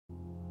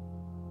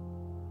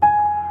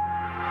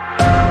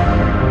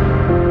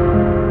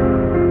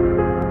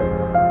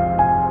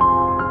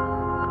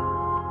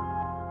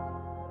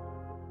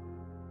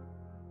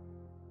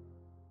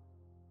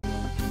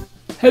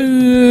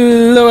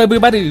Hello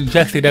everybody,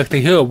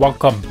 Justy-Dusty here.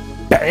 Welcome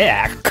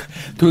back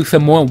to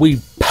some more Wii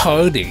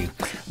Party.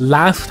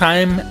 Last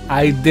time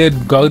I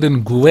did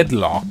Garden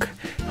Gridlock.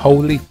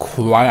 Holy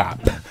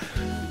crap.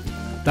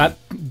 That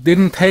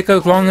didn't take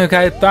as long as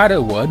I thought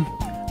it would.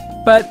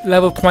 But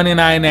level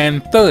 29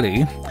 and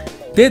 30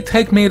 did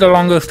take me the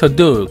longest to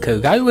do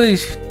because I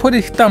was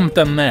pretty stumped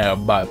in there,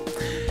 but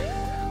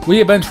we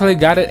eventually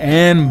got it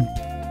and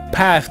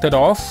passed it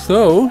all,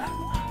 so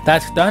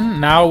that's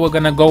done. Now we're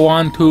gonna go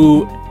on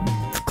to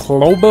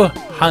Clover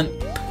Hunt.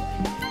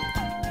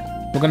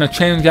 We're gonna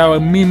change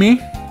our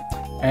Mimi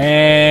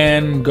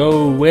and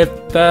go with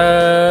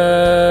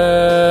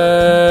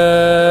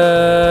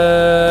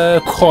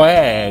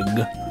Craig.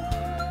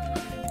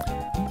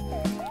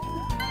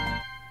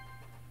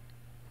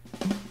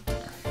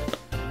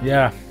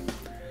 Yeah.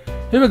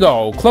 Here we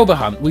go, Clover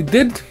Hunt. We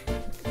did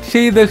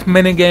see this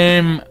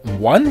minigame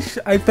once,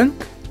 I think,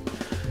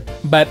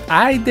 but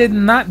I did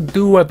not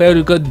do a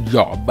very good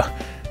job,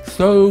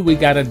 so we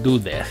gotta do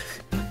this.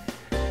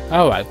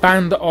 Alright,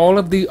 find all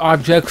of the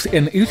objects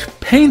in each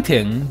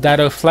painting that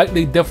are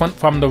slightly different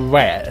from the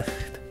rest.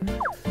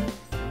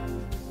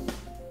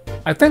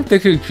 I think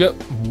this is just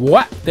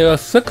what? There are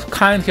 6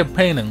 kinds of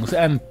paintings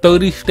and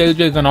 30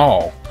 stages in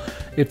all.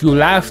 If you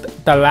reach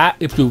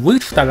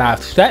the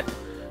last set,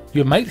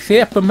 you might see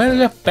a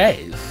familiar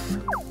face.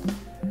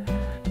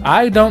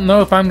 I don't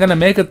know if I'm gonna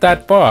make it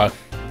that far,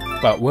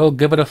 but we'll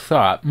give it a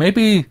shot.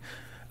 Maybe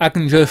I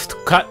can just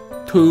cut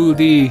to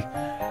the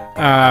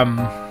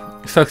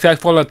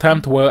successful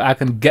attempt where I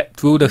can get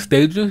through the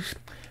stages,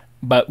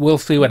 but we'll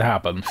see what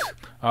happens.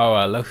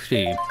 Alright, let's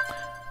see.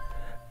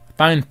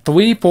 Find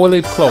 3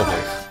 4-leaf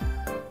clovers.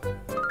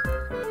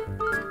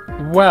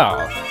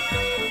 Well,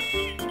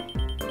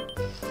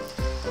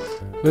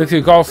 this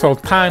is also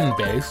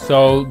time-based,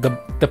 so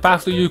the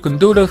faster you can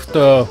do this,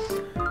 the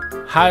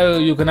higher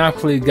you can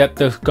actually get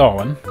this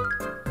going.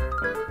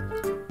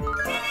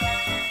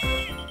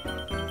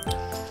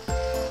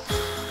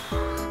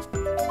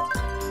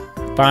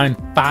 Find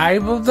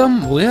 5 of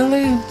them?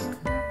 Really?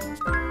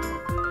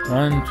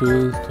 1,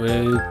 2,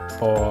 3,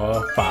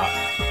 4,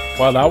 5.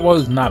 Well, that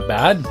was not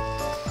bad.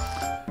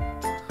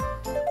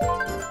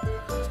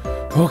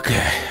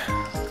 Okay.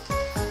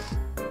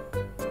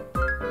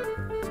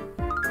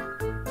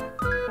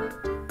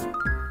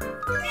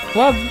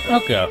 Well,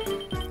 okay.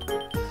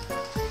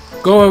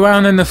 Go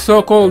around in the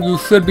circle, you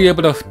should be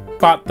able to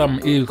spot them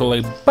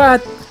easily,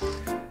 but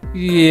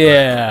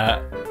yeah.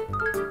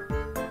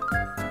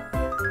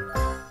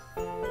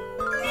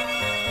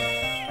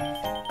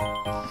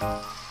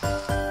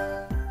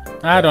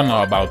 I don't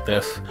know about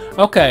this.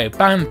 Okay,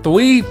 find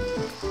 3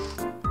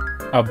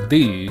 of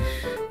these.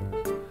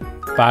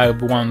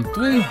 5, 1,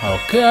 3.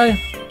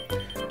 Okay.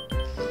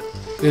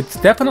 It's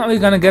definitely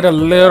gonna get a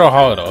little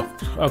harder.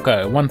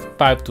 Okay, 1,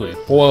 5, 3.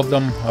 4 of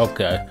them.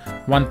 Okay.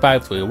 1,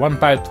 5, 3. 1,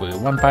 5, 3.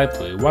 1, 5,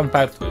 3. 1,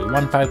 5, 3.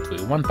 1, 5,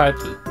 3. 1, 5,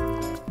 3.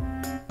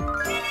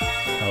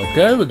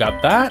 Okay, we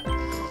got that.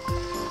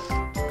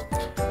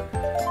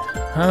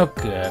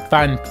 Okay,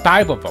 find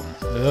 5 of them.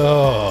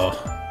 Ugh.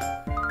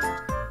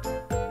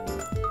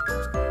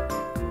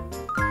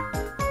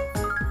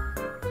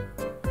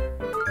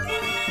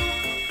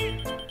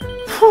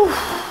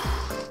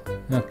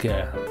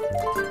 Okay.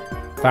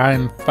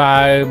 Find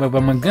 5 of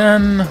them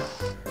again.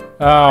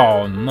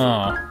 Oh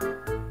no.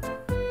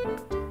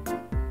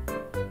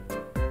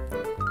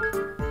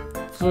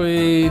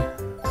 3,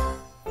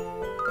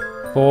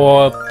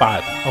 4,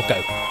 5.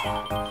 Okay.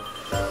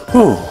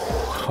 Whew.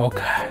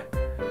 Okay.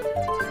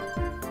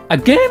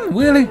 Again?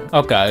 Really?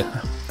 Okay.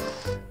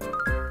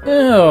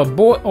 Oh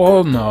boy.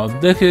 Oh no.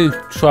 This is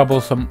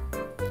troublesome.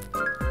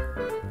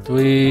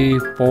 3,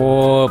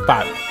 4,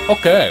 5.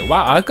 Okay,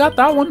 wow, I got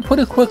that one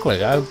pretty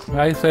quickly,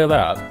 I say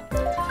that.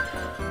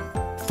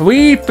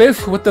 3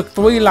 fish with the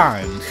 3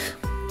 lines.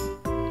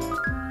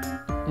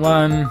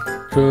 1,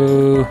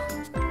 2,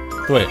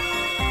 3.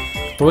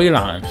 3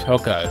 lines,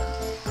 okay.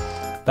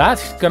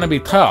 That's gonna be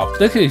tough.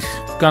 This is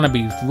gonna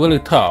be really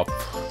tough.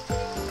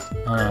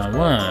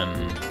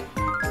 1.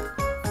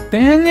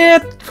 Dang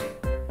it!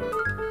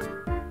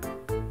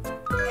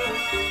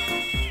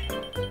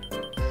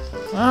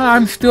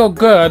 I'm still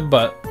good,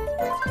 but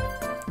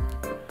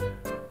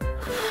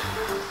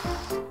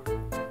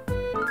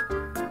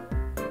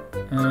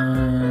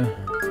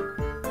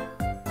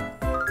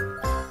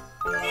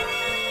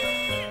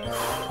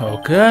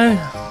okay,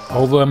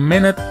 over a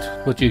minute,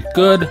 which is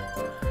good.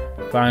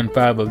 Find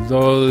 5 of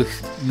those.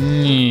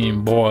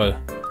 Boy.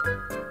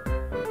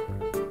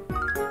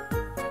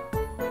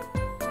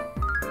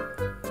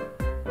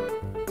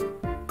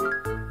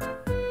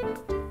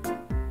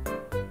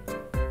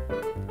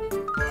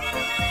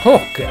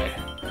 Okay.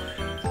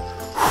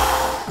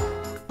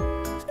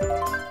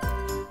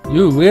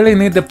 You really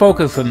need to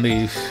focus on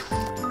these.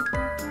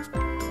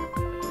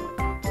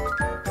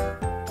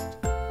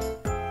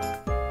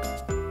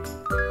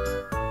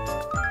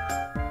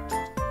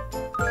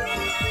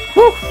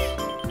 Whew.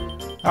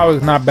 That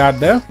was not bad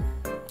there.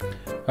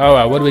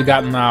 Alright, what do we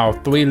got now?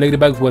 3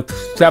 ladybugs with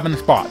 7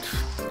 spots.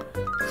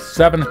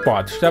 7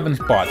 spots, 7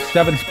 spots,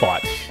 7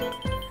 spots.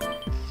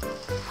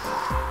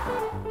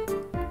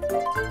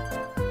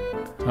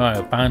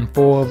 Alright, find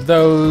 4 of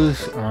those.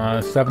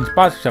 7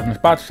 spots, 7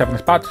 spots, 7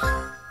 spots.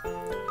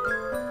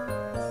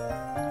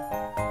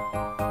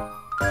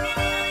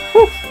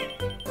 Whew.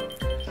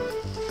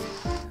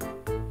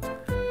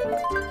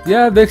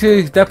 Yeah, this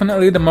is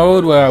definitely the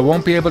mode where I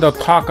won't be able to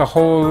talk a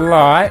whole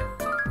lot.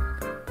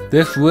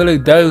 This really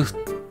does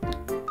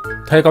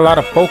take a lot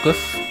of focus.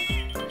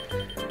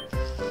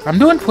 I'm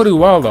doing pretty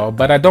well though,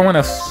 but I don't want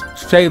to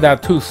say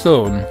that too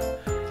soon.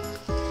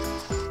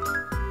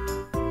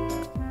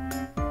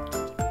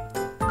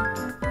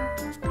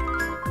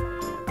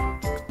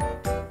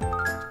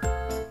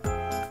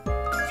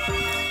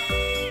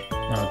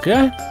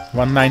 Okay,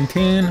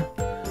 119.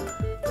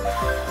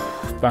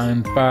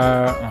 Find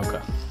 5.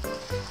 Okay.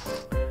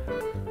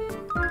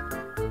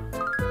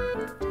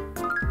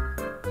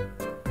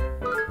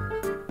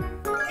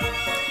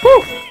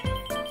 Woo!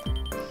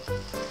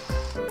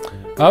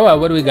 Alright,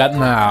 what do we got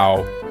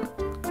now?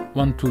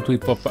 1, 2, 3,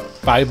 4,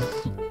 5.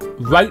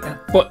 Right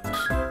foot.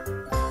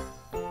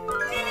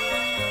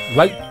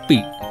 Right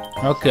feet.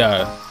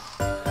 Okay.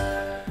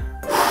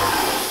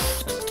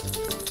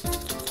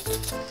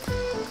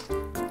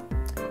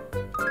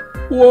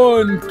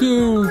 One,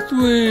 2,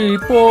 3,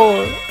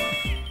 4.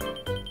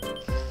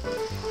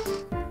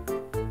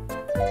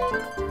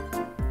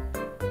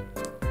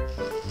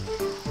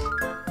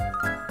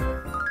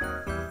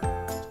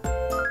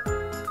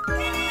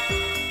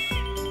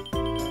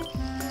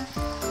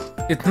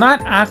 It's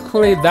not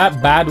actually that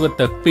bad with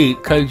the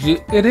feet, because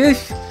it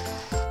is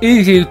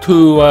easy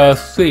to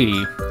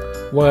see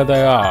where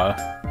they are.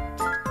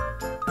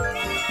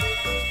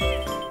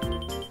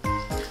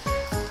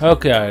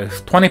 Okay,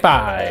 it's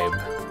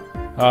 25.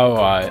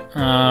 Alright,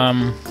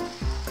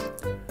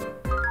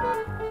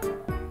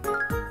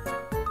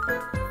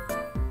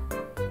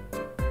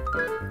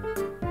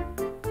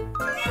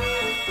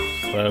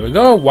 there we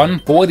go,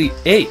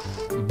 148.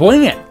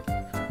 Bring it!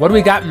 What do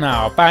we got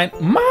now? Find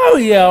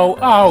Mario!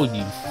 Oh,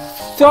 you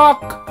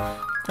suck!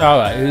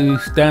 Alright,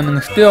 he's standing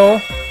still.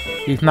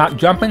 He's not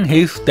jumping,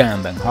 he's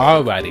standing.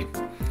 Alrighty.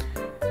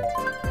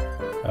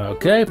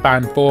 Okay,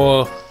 find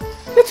 4.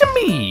 It's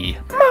me,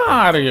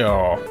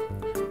 Mario!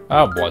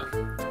 Oh boy.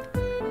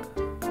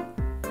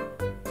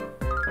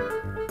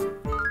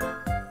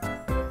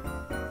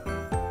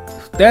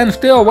 Stand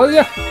still, will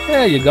ya?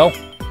 There you go.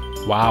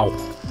 Wow.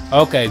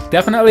 Okay,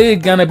 definitely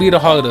gonna be the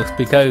hardest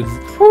because,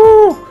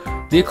 whoo,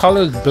 the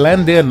colors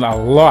blend in a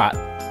lot.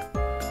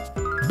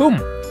 Boom.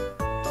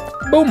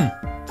 Boom.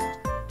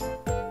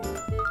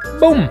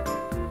 Boom.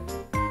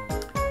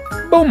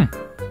 Boom.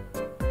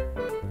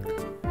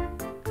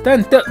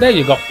 Then, there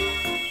you go.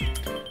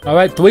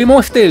 Alright, 3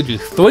 more stages.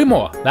 3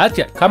 more. That's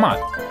it. Come on.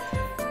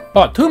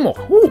 Oh, 2 more.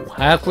 Ooh,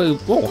 actually,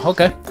 oh,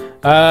 okay.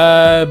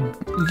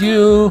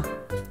 You,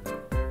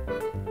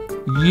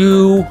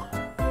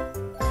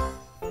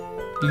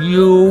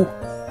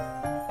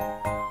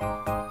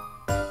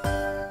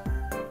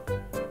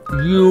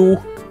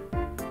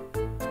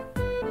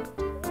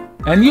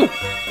 and you.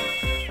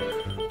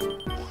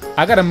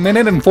 I got 1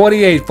 minute and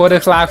 48 for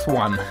this last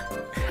one.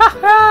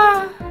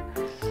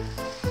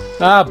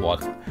 Ah, boy.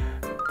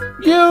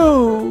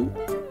 You.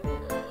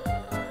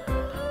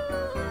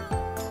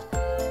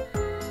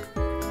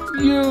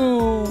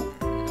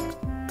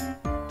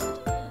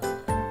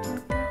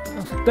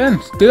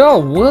 Stand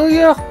still, will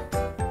ya?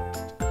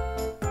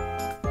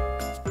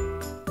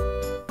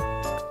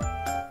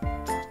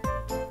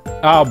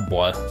 Oh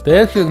boy,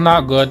 this is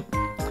not good.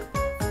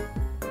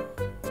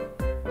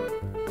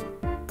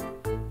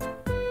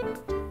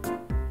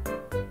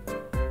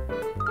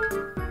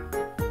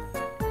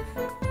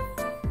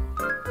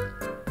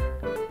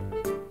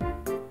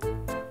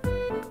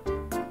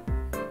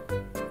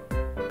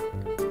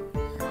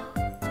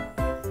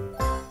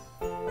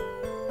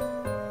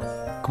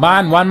 Come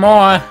on, one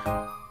more.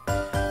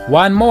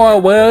 One more,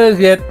 where is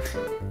it?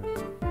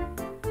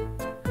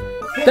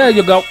 There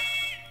you go.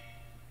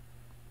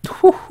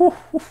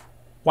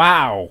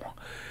 Wow.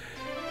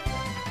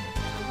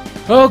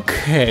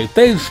 Okay,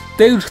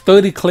 stage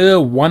 30 clear,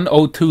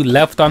 102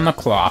 left on the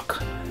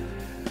clock.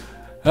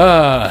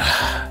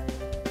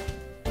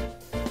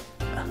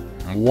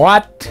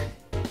 What?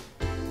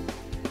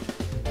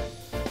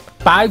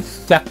 5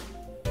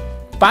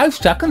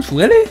 seconds,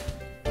 really?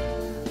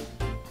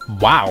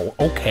 Wow,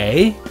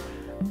 okay.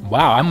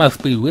 Wow, I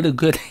must be really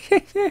good.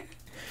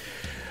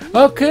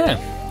 Okay,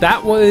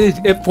 that was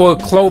it for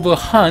Clover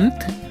Hunt.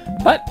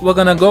 But we're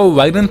gonna go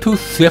right into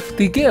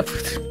Shifty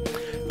Gifts.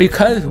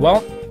 Because,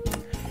 well,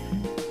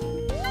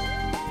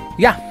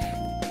 yeah,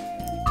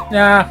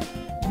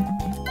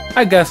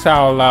 I guess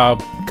I'll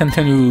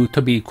continue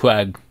to be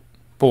Craig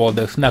for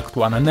this next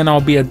one, and then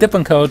I'll be a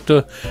different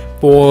character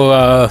for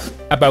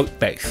About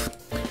Face.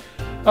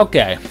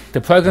 Okay,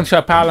 the presents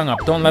are piling up.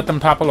 Don't let them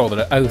topple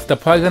over. As the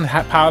presents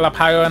pile up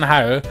higher and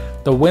higher,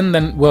 the wind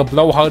then will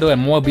blow harder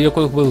and more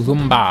vehicles will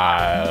zoom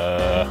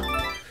by.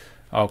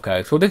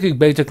 Okay, so this is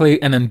basically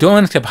an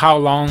endurance of how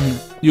long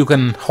you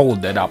can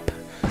hold it up.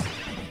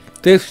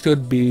 This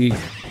should be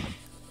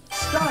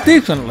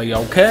decently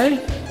okay.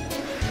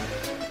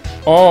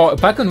 Oh,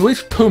 if I can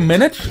reach 2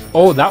 minutes,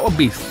 oh, that would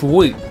be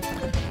sweet.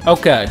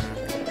 Okay.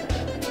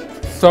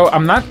 So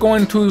I'm not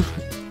going to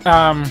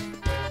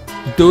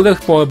do this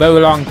for a very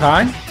long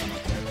time,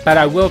 but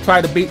I will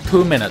try to beat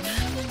 2 minutes.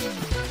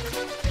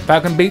 If I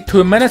can beat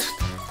 2 minutes,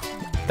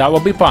 that will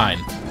be fine.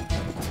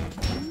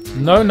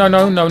 No, no,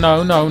 no, no,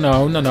 no, no,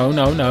 no, no, no,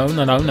 no, no,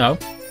 no, no, no.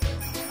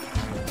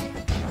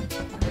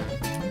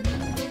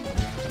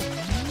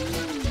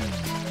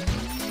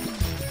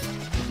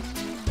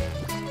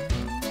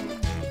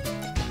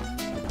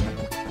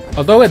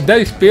 Although it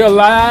does feel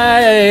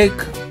like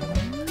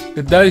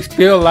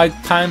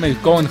time is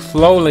going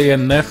slowly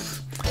in this,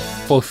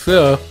 for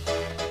sure.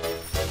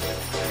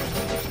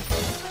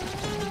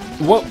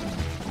 What?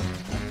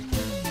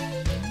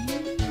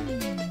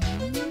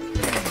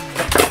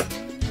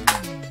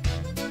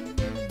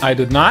 I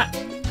did not.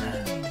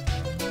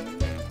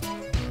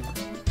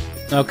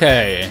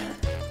 Okay.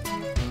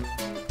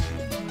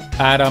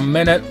 At a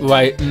minute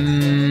right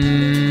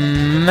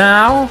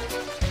now.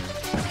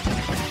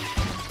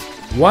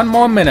 1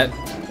 more minute.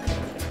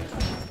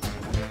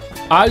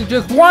 I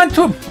just want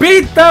to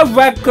beat the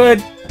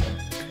record.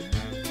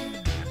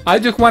 I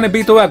just want to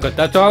beat the record.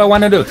 That's all I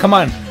want to do. Come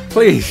on.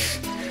 Please.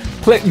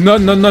 Please. No,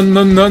 no, no,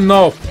 no, no,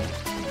 no.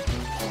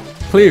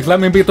 Please, let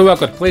me beat the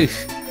record.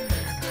 Please.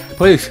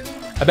 Please.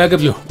 I beg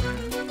of you.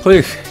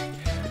 Please.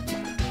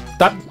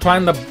 Stop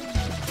trying to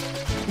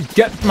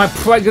get my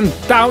presence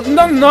down.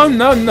 No, no,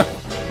 no, no.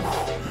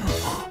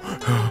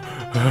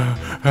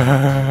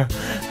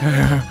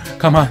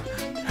 Come on.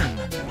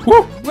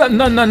 Woo! No,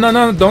 no, no,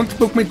 no, don't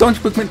spook me, don't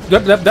spook me.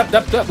 What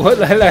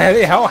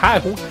the hell? How?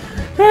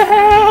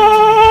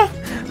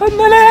 No, no,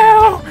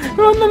 no, no,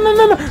 no, no,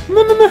 no, no,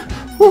 no, no, no.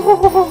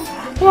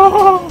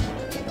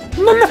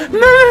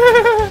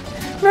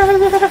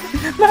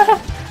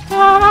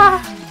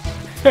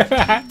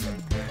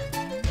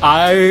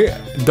 I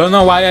don't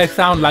know why I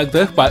sound like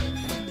this, but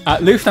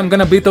at least I'm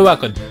gonna beat the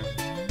record.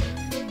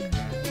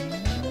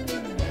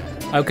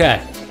 Okay.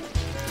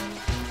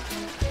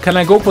 Can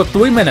I go for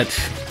 3 minutes?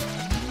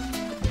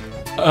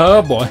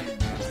 Oh boy.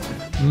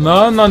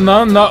 No, no,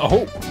 no, no.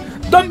 Oh.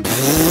 Don't.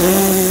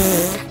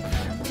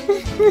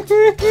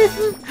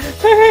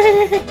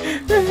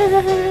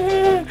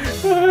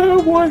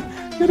 Oh boy.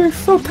 It is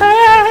so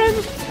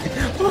tense.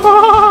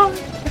 Oh,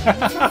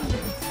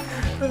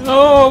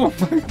 oh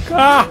my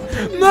god.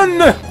 No,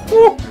 no.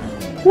 Woo.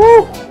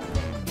 Woo.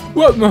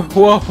 What? No.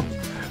 Whoa.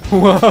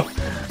 Whoa.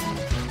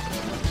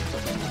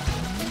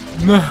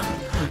 No.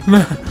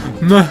 No.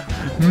 No.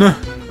 No.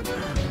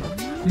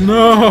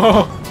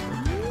 No.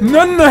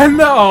 No, no,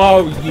 no!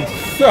 Oh, you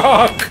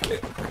suck!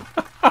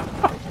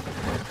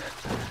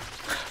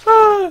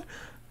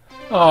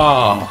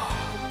 Oh.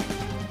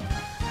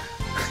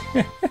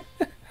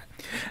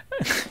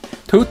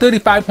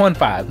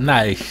 235.5.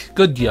 Nice.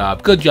 Good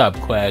job. Good job,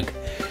 Craig.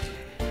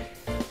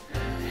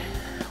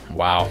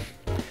 Wow.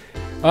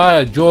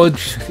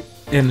 George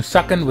in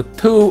second with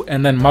 2,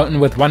 and then Martin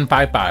with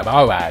 155.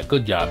 Alright,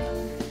 good job.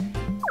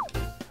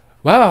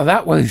 Wow,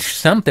 that was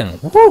something.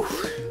 Woo!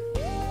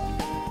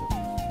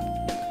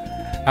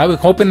 I was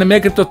hoping to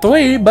make it to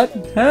 3, but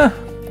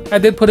I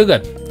did pretty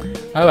good.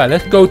 Alright,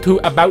 let's go to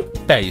About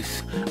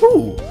Face.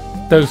 Ooh,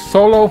 there's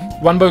solo,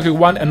 1 vs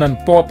 1, and then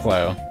 4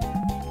 player.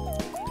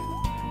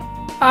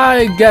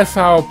 I guess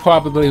I'll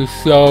probably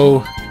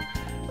show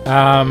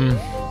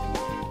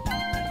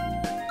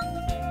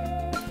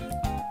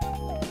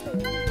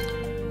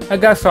I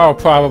guess I'll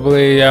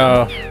probably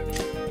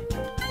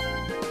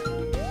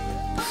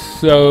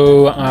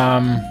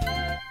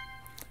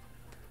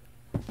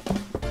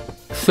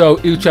show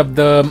each of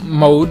the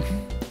mode,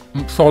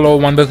 solo,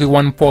 1 vs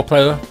 1, 4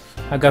 player.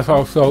 I guess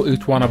I'll show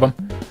each one of them.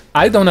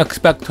 I don't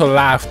expect to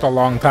last a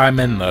long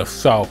time in this,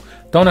 so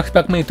don't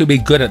expect me to be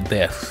good at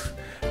this.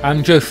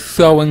 I'm just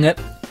showing it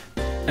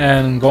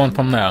and going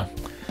from there.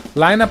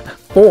 Line up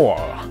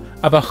 4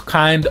 of a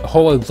kind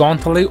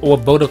horizontally or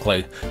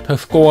vertically to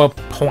score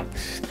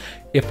points.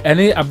 If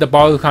any of the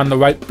bars on the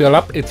right fill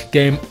up, it's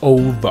game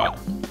over.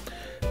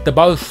 The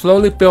bars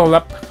slowly fill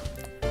up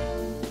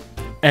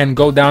and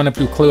go down if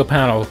you clear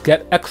panels.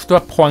 Get extra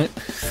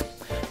points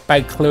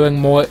by clearing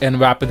more in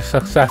rapid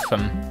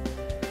succession.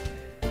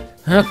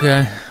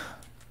 Okay.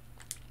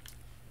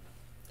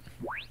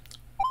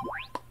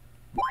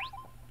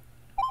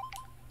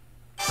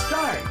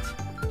 Start.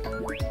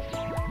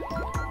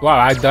 Wow,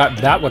 I got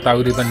that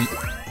without even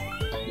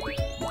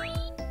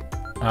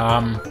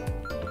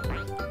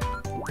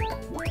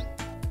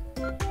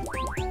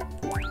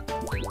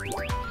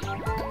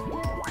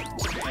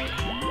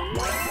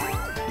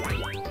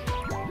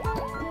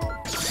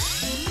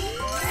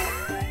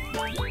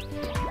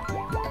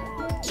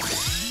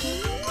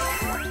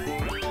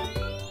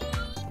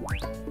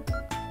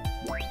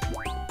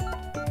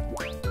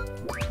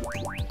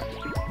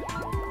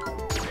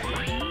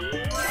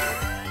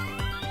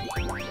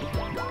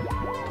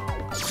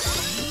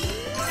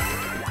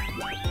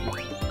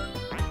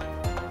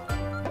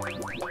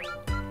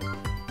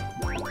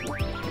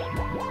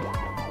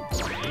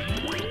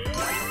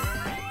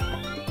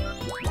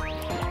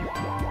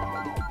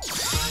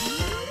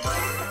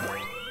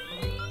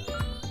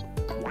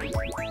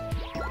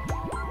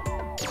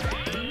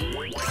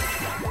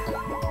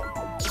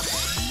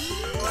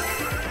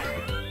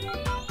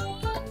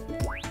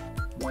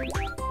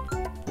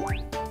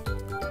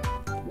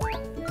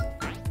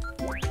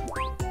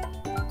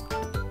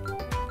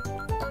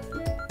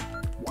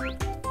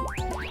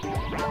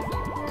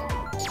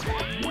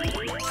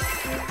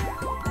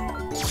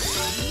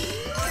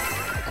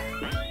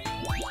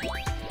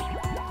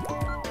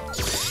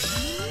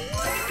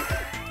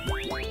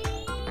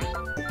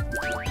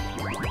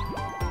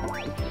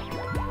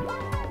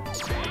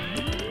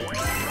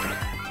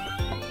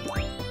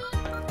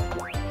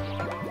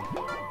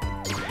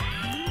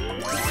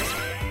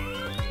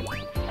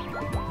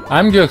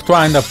I'm just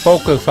trying to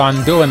focus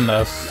on doing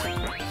this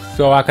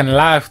so I can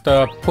last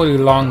a pretty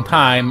long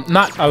time.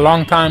 Not a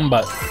long time,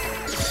 but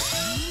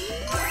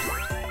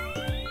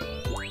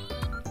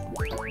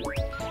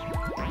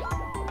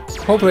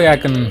hopefully I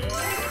can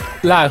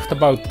last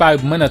about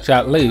 5 minutes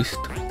at least.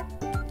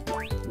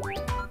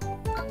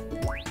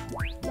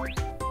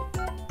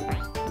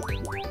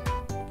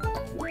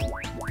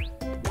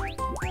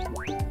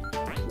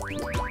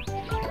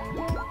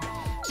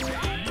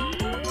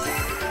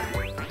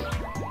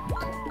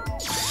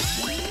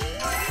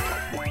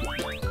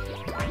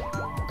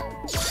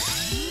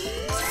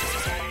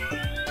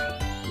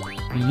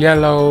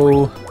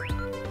 Yellow.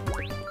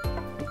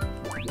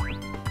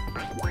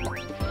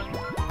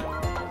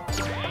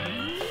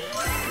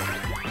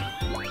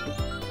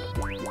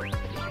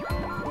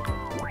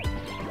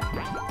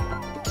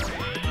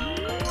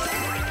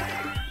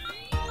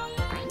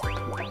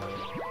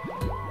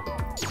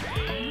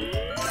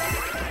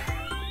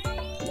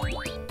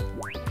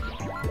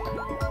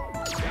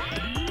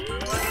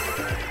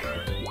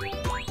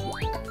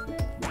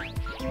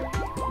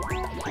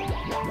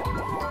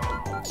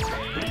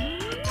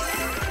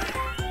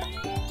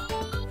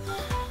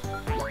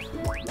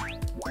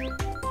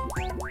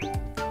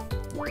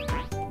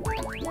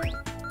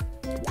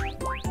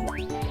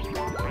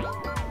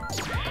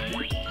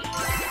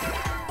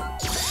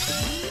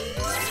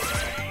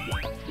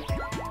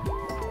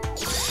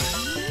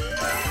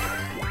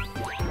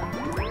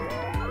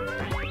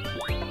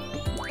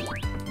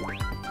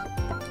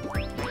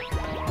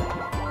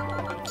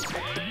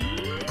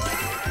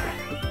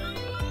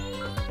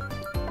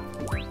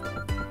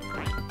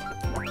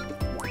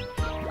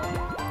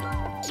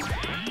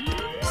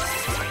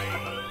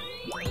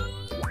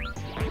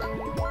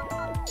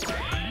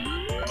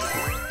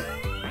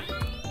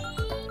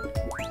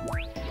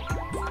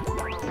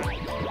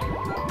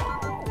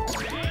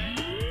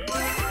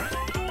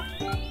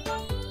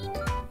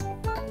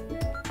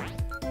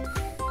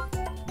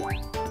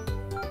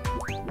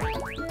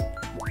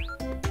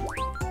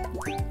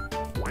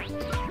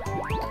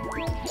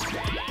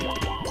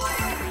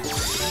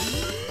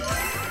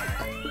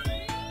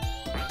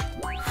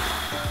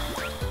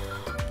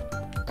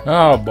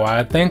 Oh boy,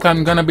 I think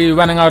I'm gonna be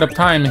running out of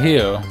time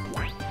here.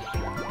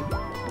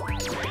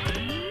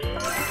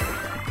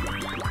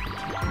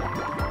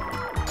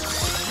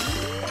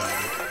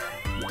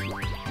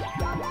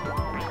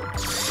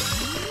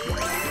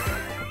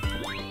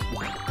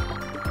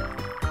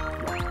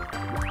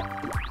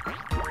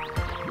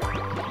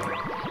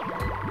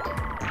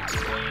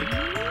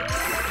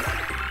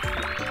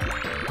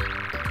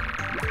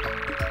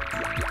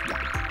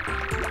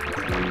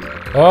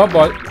 Oh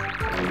boy.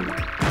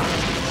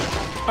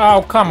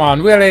 Oh, come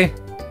on, really?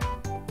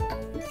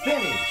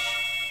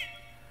 Finish.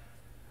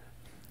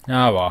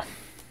 Oh well.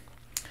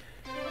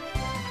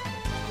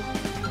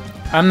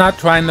 I'm not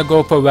trying to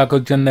go for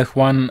records in this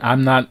one.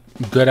 I'm not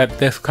good at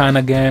this kind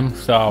of game,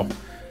 so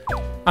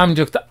I'm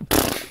just...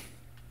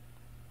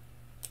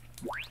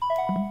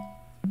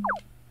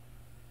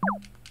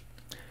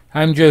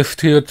 I'm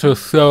just here to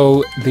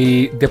show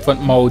the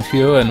different modes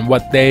here and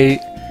what they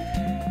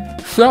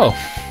show,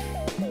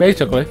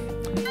 basically.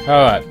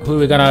 Alright, who are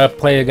we gonna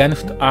play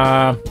against?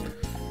 I'm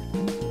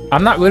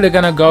not really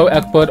gonna go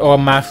expert or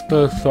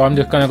master, so I'm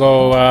just gonna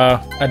go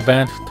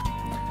advanced.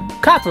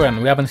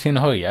 Catherine, we haven't seen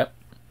her yet.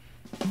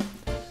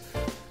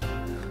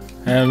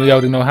 And we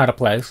already know how to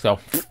play, so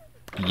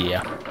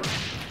yeah.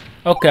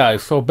 Okay,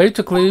 so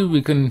basically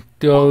we can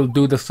still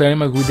do the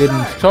same as we did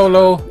in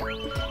solo.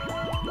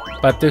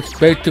 But this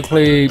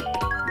basically...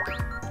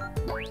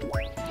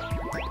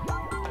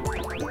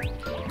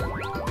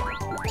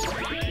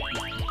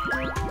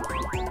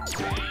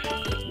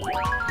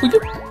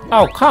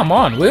 Oh, come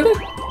on, really?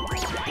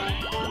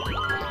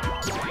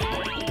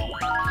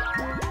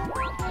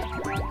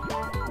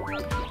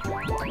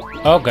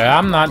 Okay,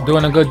 I'm not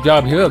doing a good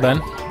job here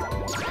then.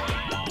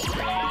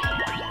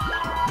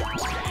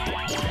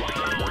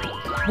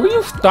 Will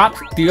you stop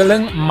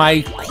stealing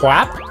my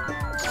crap?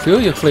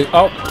 Seriously?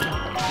 Oh.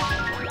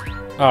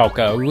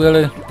 Okay,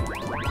 really?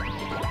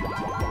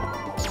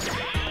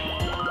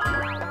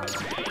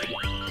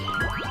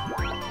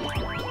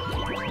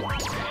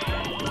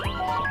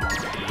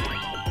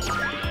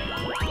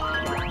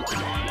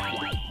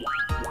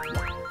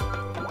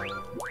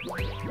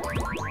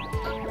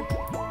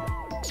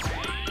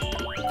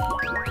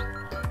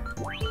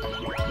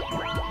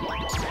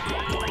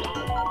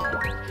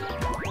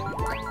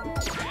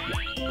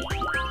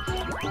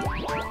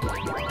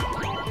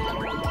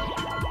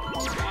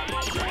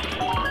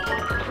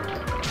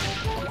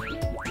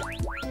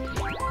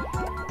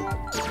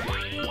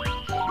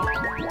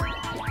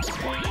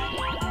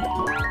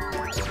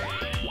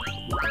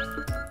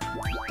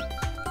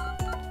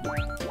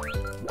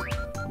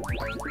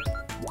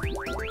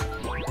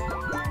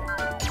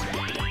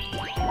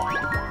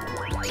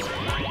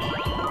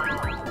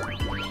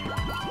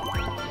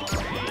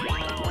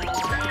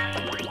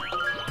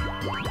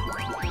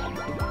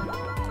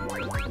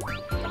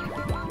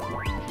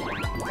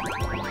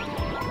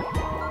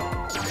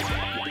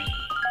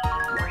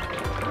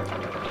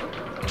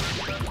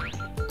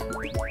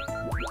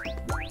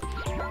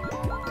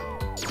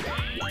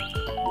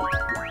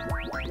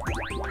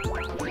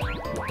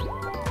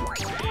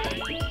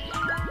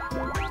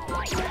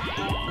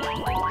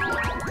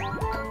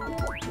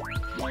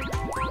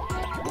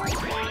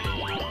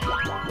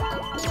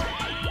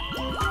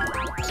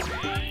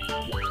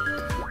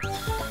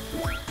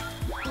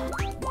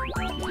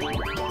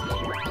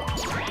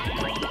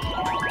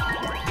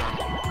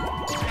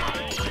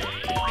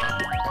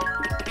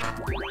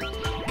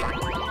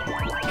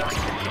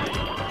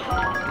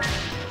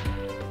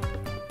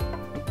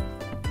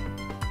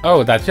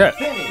 Oh, that's it.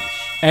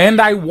 Finish. And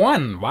I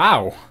won.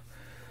 Wow.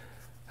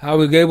 I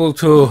was able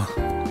to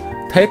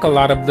take a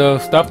lot of the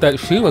stuff that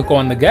she was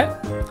going to get.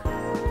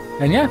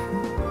 And yeah,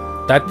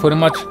 that pretty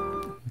much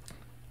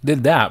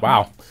did that.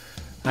 Wow.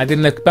 I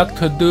didn't expect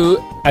to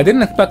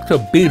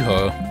beat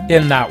her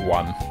in that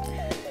one.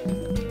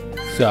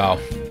 So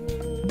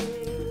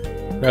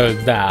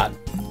there's that.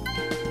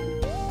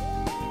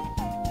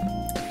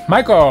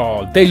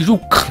 Michael,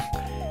 Dejuk,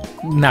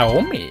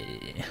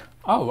 Naomi.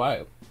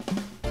 Alright.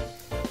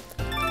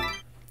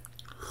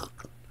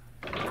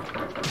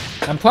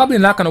 I'm probably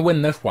not gonna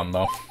win this one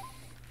though.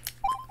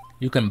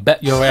 You can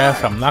bet your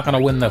ass I'm not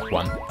gonna win this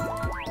one.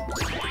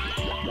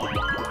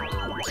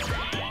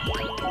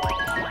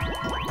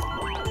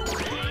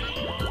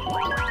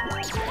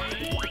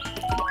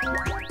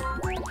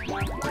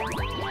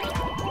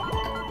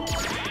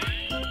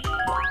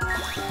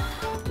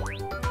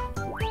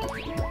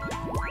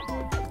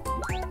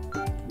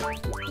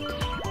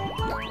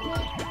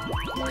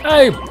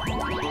 Hey!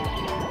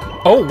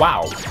 Oh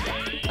wow.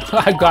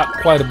 I got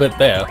quite a bit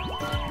there.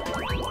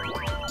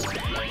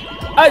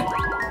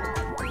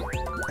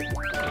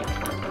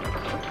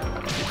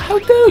 How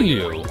dare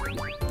you?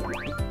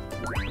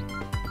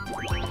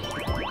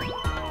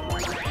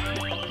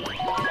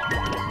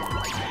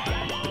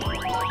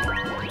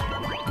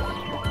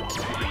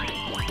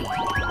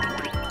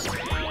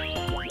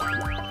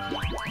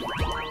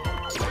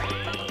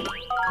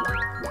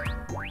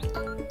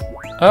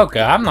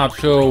 Okay, I'm not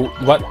sure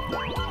what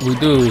we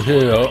do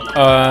here.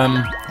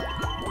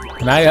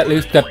 Can I at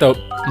least get the...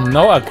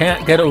 No, I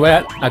can't get it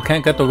red. I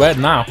can't get the red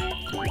now.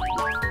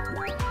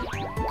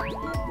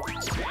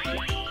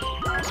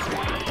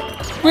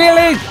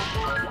 Really?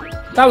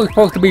 That was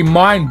supposed to be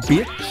mine,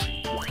 bitch.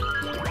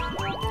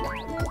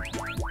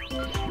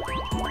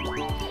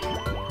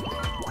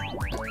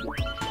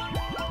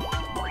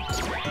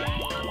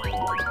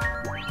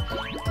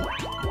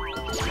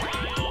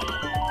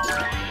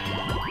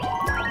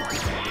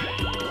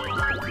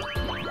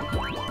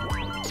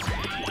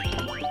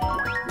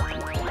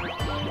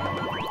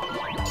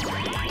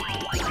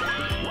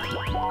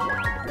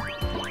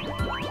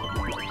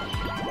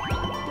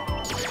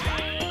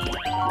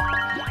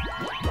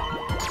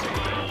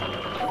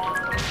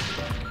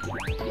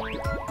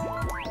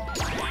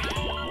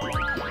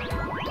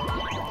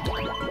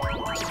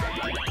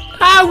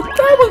 Ow,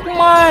 that was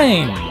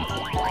mine!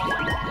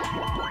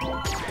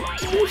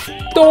 You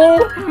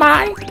stole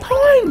my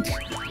point!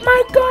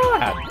 My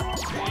god!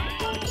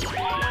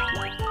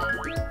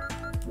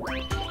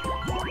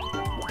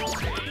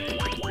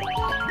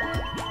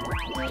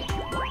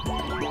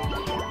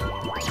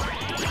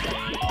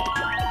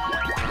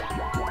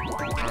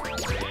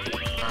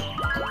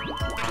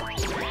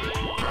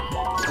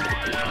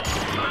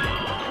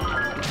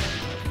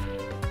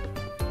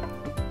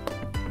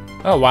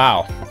 Oh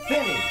wow.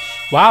 Finish.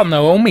 Wow,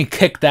 Naomi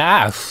kicked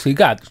ass. She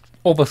got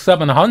over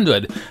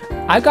 700.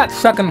 I got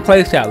second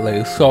place at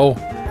least, so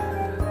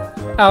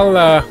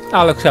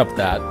I'll accept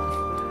that.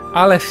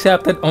 I'll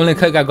accept it only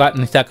because I got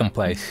in second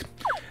place.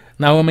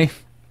 Naomi,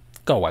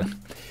 go on.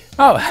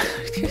 Oh.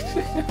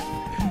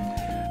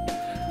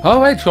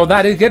 Alright, so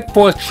that is it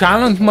for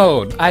challenge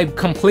mode. I've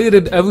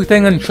completed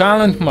everything in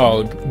challenge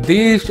mode.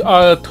 These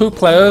are 2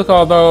 players,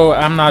 although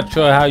I'm not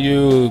sure how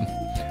you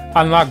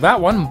unlock that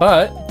one,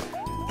 but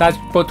that's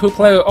for 2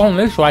 player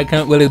only, so I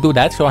can't really do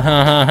that, so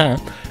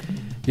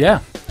yeah,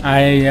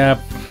 I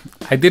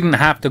didn't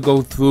have to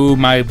go through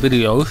my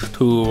videos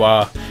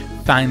to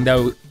find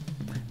out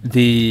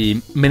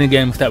the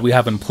minigames that we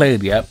haven't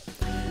played yet.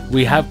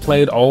 We have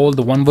played all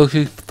the 1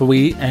 vs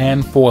 3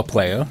 and 4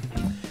 player,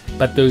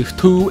 but there's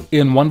 2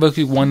 in 1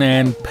 vs 1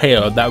 and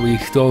pair that we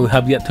still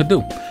have yet to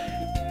do,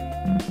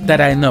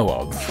 that I know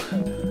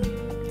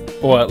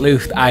of, or at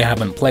least I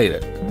haven't played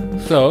it.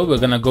 So we're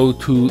gonna go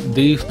to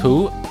these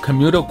 2,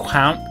 commuter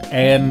count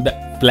and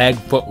flag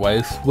foot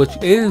race, which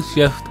is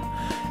just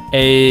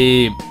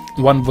a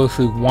 1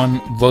 vs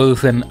 1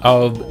 version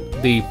of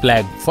the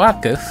flag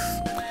practice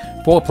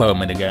 4-player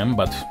minigame,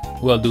 but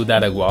we'll do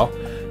that as well.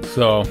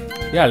 So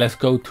yeah, let's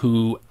go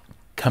to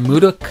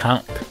commuter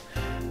count.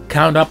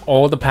 Count up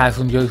all the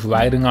passengers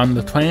riding on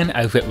the train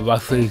as it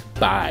rushes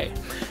by.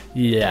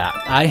 Yeah,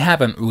 I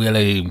haven't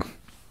really...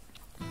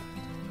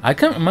 I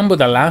can't remember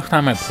the last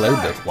time I played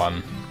this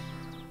one.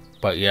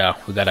 But yeah,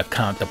 we gotta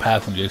count the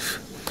passengers.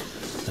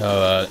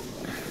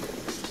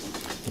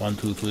 1,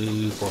 2,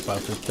 3, 4,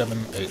 5, 6,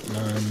 7, 8,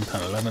 9,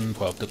 10, 11,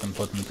 12, 13,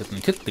 14,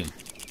 15, 16.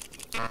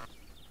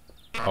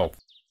 Oh.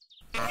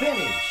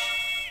 Finish.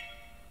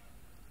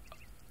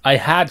 I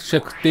had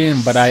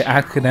 16, but I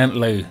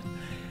accidentally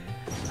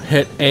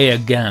hit A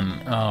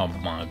again. Oh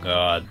my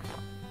god.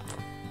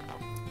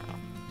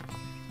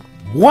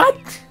 What?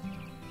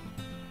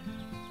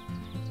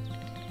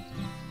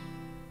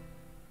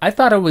 I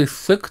thought it was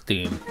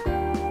 16.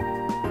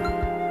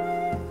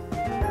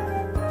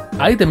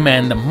 I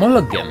demand a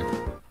mulligan.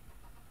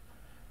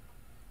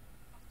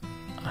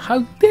 How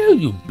dare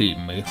you beat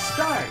me?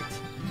 Start.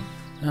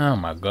 Oh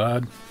my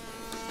god.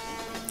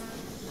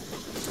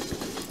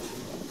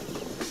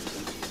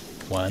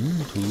 1, 2,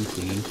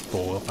 3,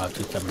 4, 5,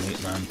 6, 7,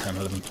 8, 9, 10,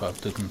 11, 12,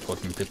 13,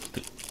 14,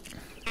 15.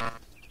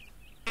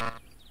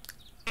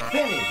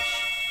 Finish.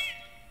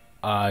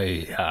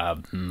 I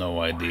have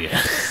no idea.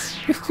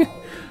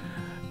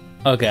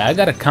 Okay, I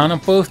gotta counter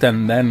first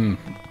and then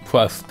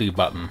press the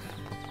button.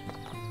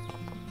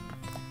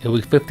 It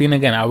was 15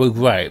 again, I was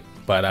right,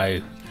 but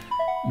I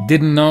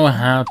didn't know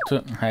how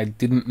to, I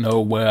didn't know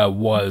where I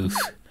was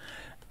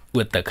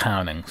with the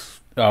counting,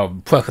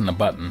 pressing the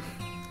button.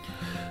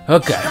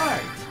 Okay.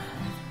 Start.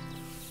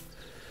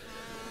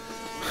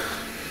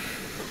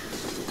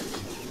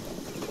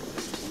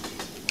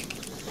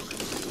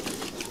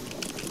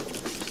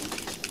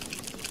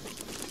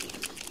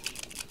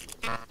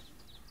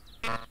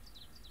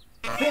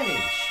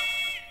 Finish.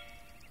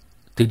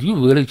 Did you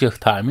really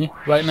just tie me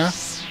right now?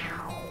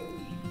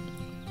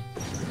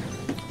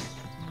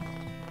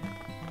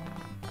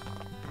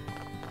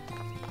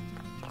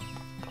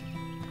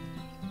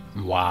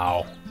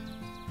 Wow.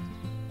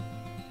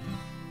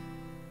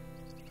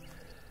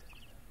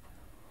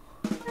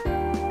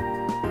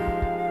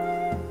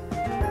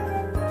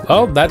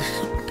 Well, that's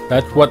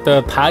what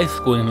the tie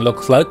screen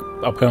looks like,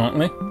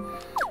 apparently.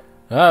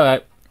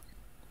 Alright.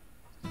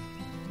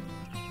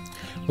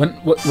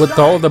 With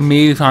all the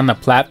Mii's on the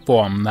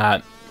platform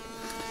that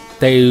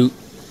they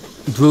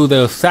drew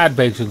their sad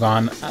faces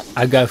on,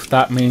 I guess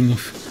that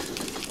means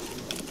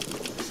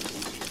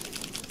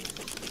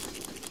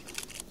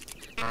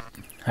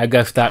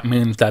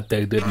that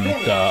they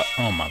didn't,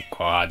 oh my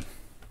god.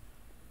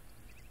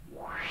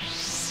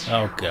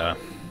 Okay.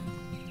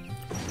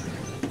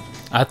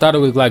 I thought it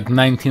was like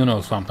 19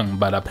 or something,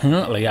 but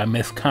apparently I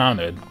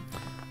miscounted.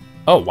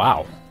 Oh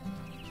wow.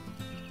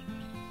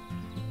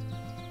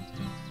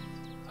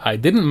 I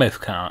didn't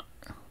miscount.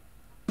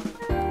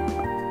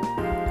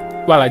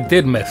 Well, I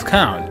did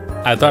miscount.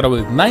 I thought it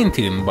was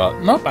 19,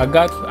 but nope, I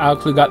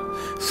actually got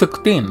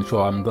 16,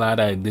 so I'm glad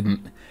I didn't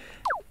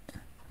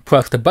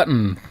press the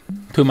button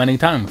too many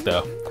times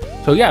there.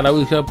 So yeah, that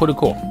was pretty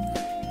cool.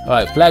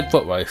 Alright, flag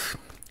foot race.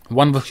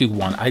 1 vs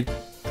 1. I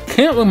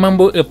can't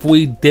remember if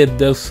we did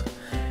this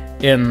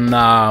in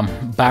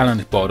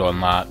balance board or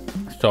not,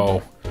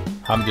 so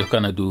I'm just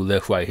gonna do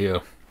this right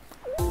here.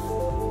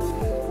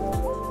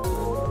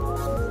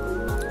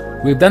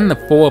 We've done the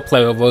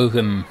 4-player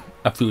version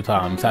a few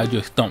times. I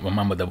just don't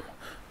remember the.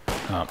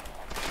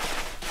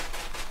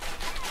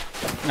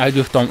 I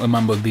just don't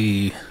remember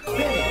the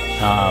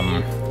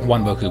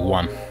 1 vs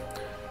 1.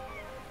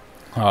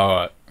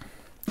 Alright.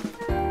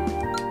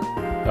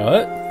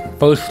 Alright.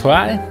 First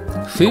try.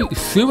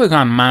 She was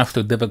on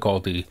master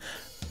difficulty,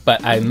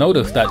 but I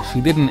noticed that she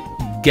didn't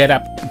get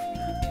up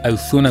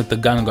as soon as the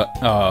gun got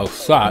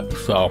shot,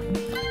 so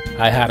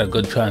I had a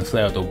good chance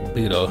there to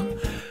beat her.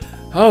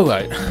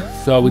 Alright,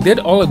 so we did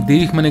all of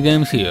these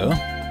minigames here,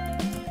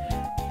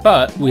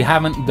 but we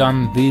haven't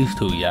done these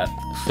two yet,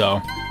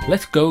 so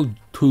let's go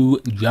to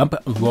Jump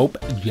Rope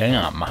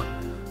Jam.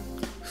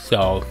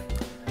 So,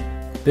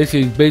 this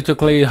is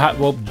basically hot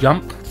rope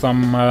jump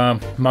from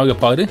Mario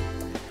Party.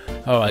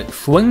 Alright,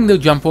 swing the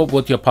jump rope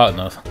with your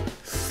partners.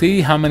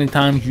 See how many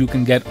times you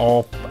can get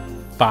all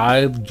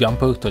 5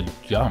 jumpers to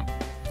jump.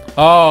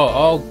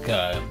 Oh,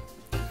 okay.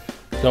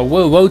 So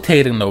we're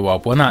rotating the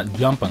rope, we're not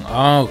jumping.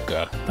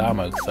 Okay, that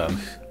makes sense.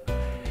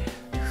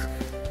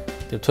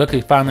 The trick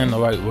is finding the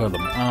right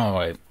rhythm.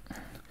 Alright.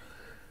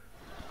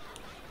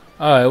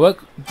 Alright, what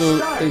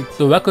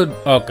the record?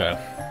 Okay.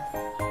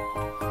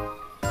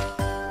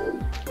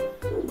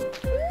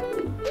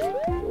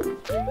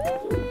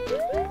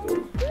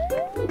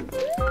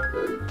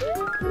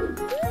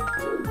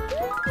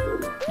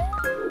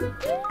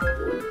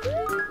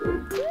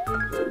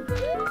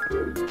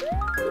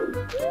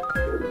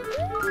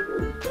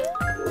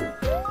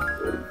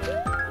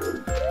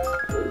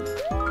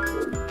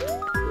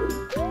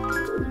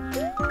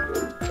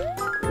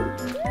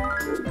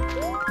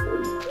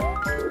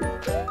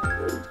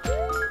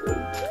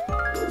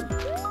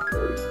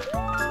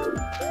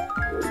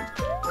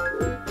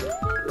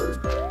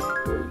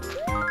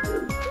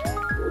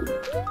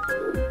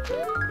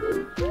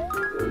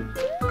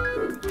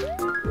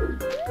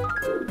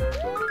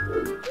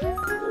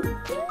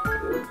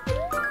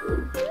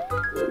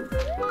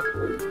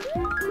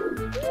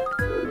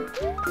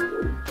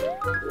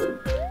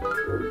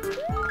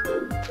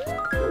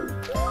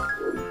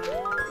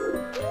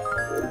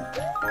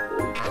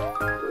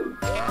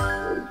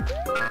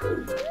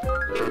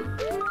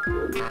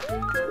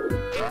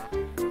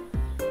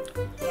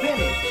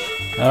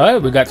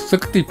 Alright, we got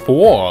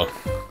 64.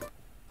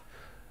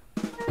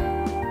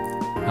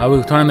 I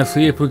was trying to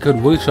see if we could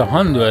reach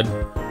 100.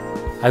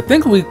 I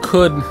think we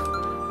could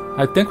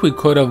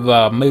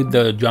have made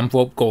the jump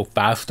rope go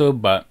faster,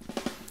 but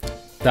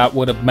that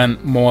would have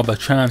meant more of a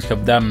chance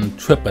of them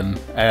tripping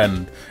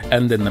and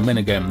ending the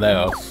minigame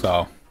there,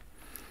 so.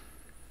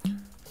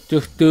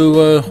 Just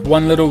do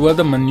one little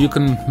rhythm and you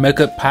can make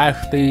it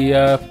past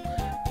the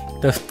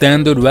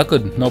standard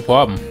record, no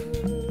problem.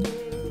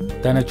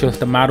 Then it's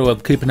just a matter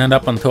of keeping it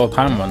up until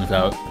time runs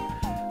out.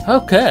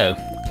 Okay,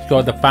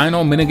 So the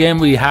final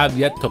minigame we have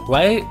yet to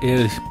play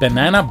is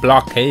Banana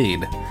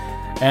Blockade.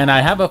 And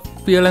I have a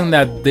feeling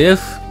that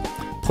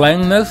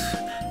playing this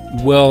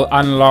will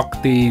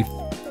unlock the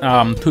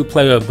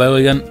 2-player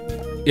variant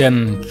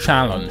in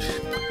challenge.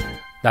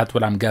 That's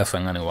what I'm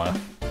guessing anyway.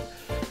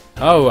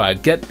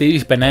 Alright, get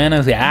these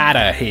bananas out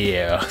of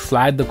here.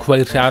 Slide the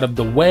crates out of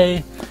the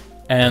way,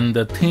 and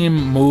the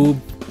team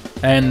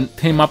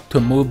up to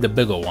move the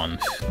bigger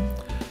ones.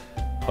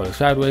 Hold it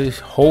sideways,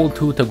 hold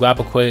 2 to grab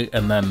a crate,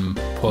 and then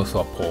push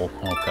or pull.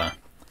 Okay.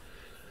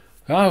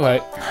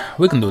 Alright,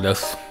 we can do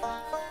this.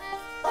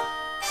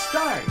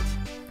 Start.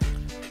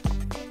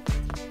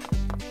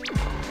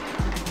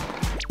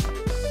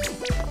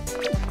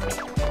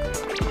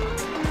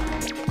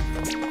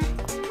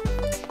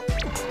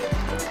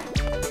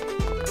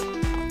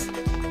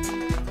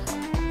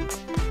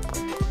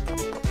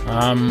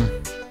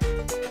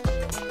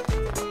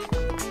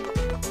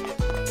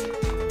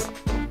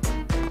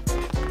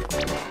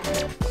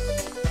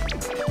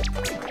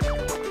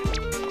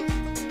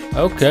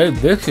 Okay,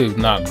 this is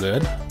not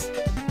good.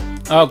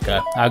 Okay,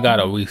 I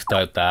gotta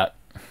restart that.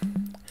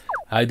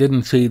 I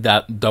didn't see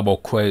that double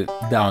crate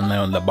down there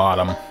on the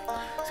bottom.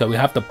 So we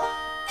have to...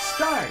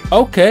 Start.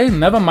 Okay,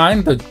 never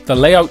mind. The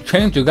layout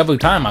changes every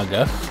time, I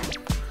guess.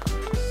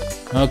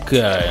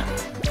 Okay.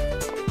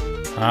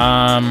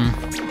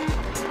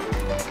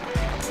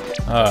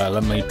 Alright,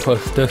 let me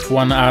push this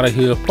one out of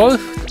here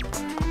first.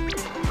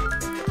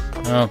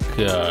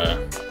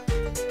 Okay.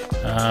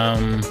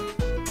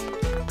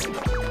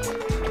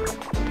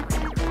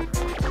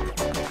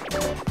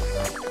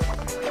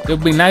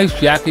 It'd be nice,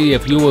 Jackie,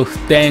 if you were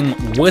staying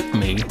with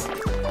me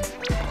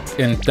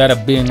instead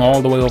of being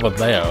all the way over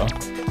there.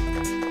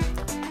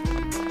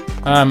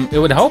 It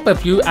would help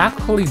if you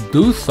actually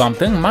do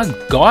something. My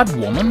God,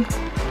 woman.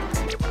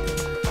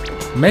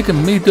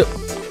 Making me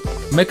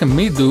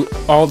do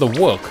all the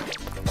work.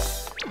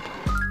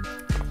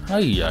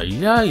 Ay,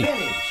 ay, ay.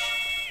 Finish.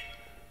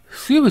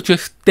 She was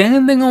just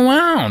standing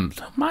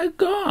around. My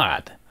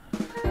God.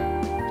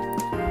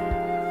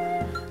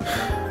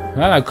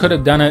 Well, I could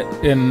have done it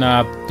in,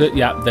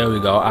 yeah, there we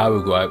go. I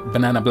regret.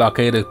 Banana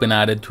Blockade has been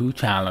added to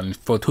challenge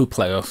for 2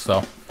 players,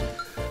 so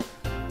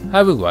I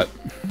regret.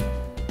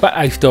 But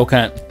I still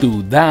can't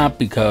do that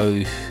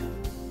because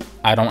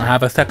I don't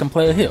have a second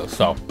player here,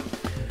 so.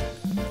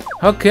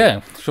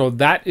 Okay, so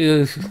that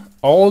is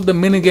all the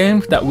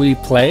minigames that we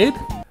played.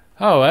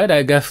 Alright,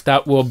 I guess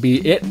that will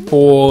be it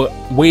for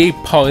Wii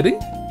Party.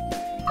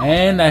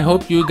 And I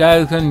hope you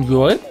guys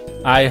enjoyed.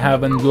 I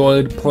have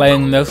enjoyed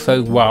playing this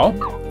as well.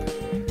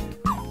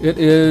 It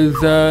is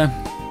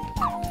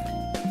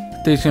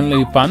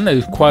decently fun.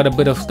 There's quite a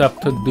bit of stuff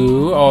to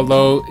do,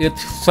 although it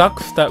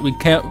sucks that we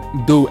can't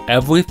do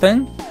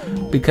everything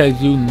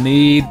because you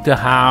need to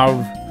have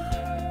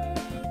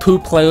 2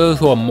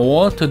 players or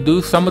more to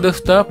do some of this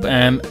stuff,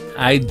 and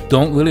I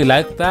don't really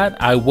like that.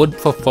 I would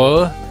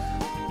prefer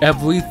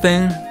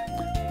everything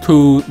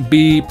to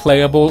be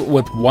playable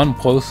with 1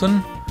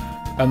 person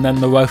and then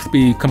the rest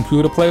be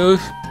computer players,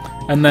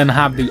 and then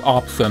have the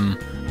option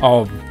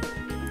of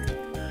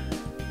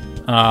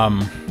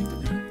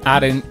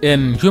adding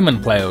in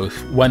human players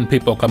when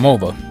people come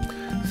over.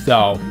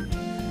 So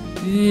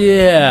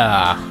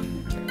yeah.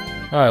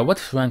 Alright,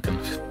 what's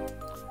rankings?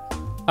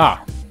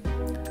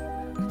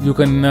 You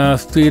can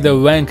see the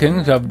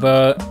rankings of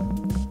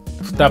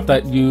stuff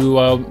that you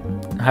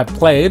have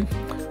played.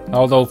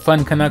 Although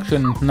Fun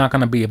Connection is not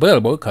going to be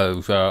available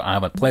because I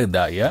haven't played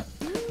that yet.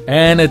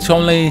 And it's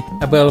only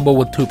available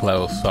with 2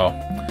 players, so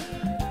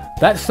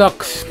that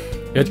sucks.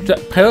 It's a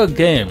pair of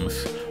games,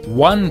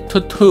 1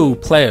 to 2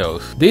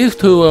 players. These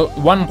 2 are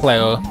 1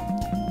 player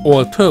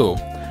or 2,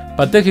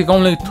 but this is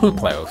only 2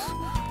 players.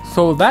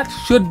 So that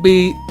should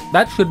be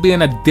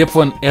in a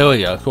different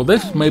area. So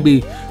this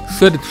maybe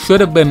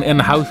should have been in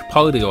House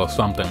Party or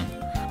something.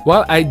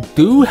 Well, I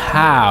do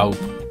have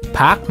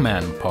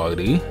Pac-Man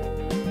Party,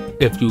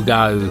 if you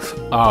guys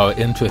are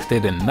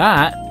interested in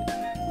that.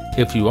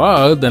 If you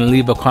are, then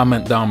leave a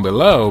comment down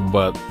below,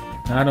 but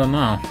I don't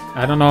know.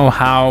 I don't know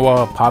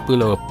how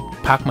popular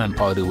Pac-Man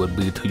Party would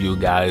be to you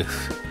guys,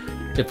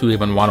 if you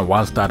even want to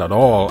watch that at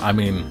all. I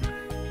mean,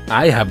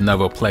 I have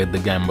never played the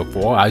game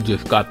before. I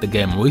just got the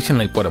game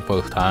recently for the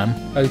first time.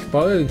 As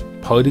far as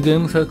party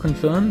games are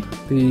concerned,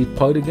 the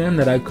party game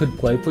that I could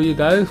play for you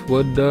guys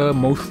would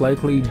most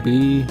likely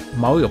be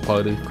Mario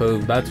Party,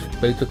 because that's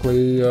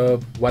basically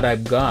what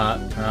I've got.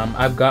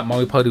 I've got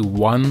Mario Party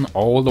 1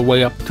 all the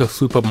way up to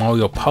Super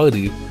Mario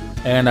Party,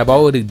 and I've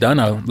already done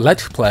a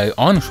Let's Play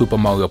on Super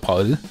Mario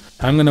Party.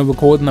 I'm gonna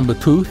record number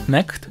 2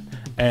 next,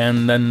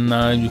 and then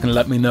you can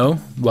let me know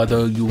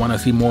whether you want to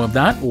see more of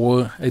that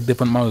or a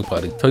different Mario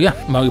Party. So yeah,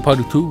 Mario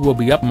Party 2 will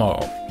be up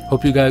tomorrow.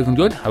 Hope you guys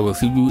enjoyed. I will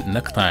see you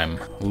next time.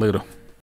 Later.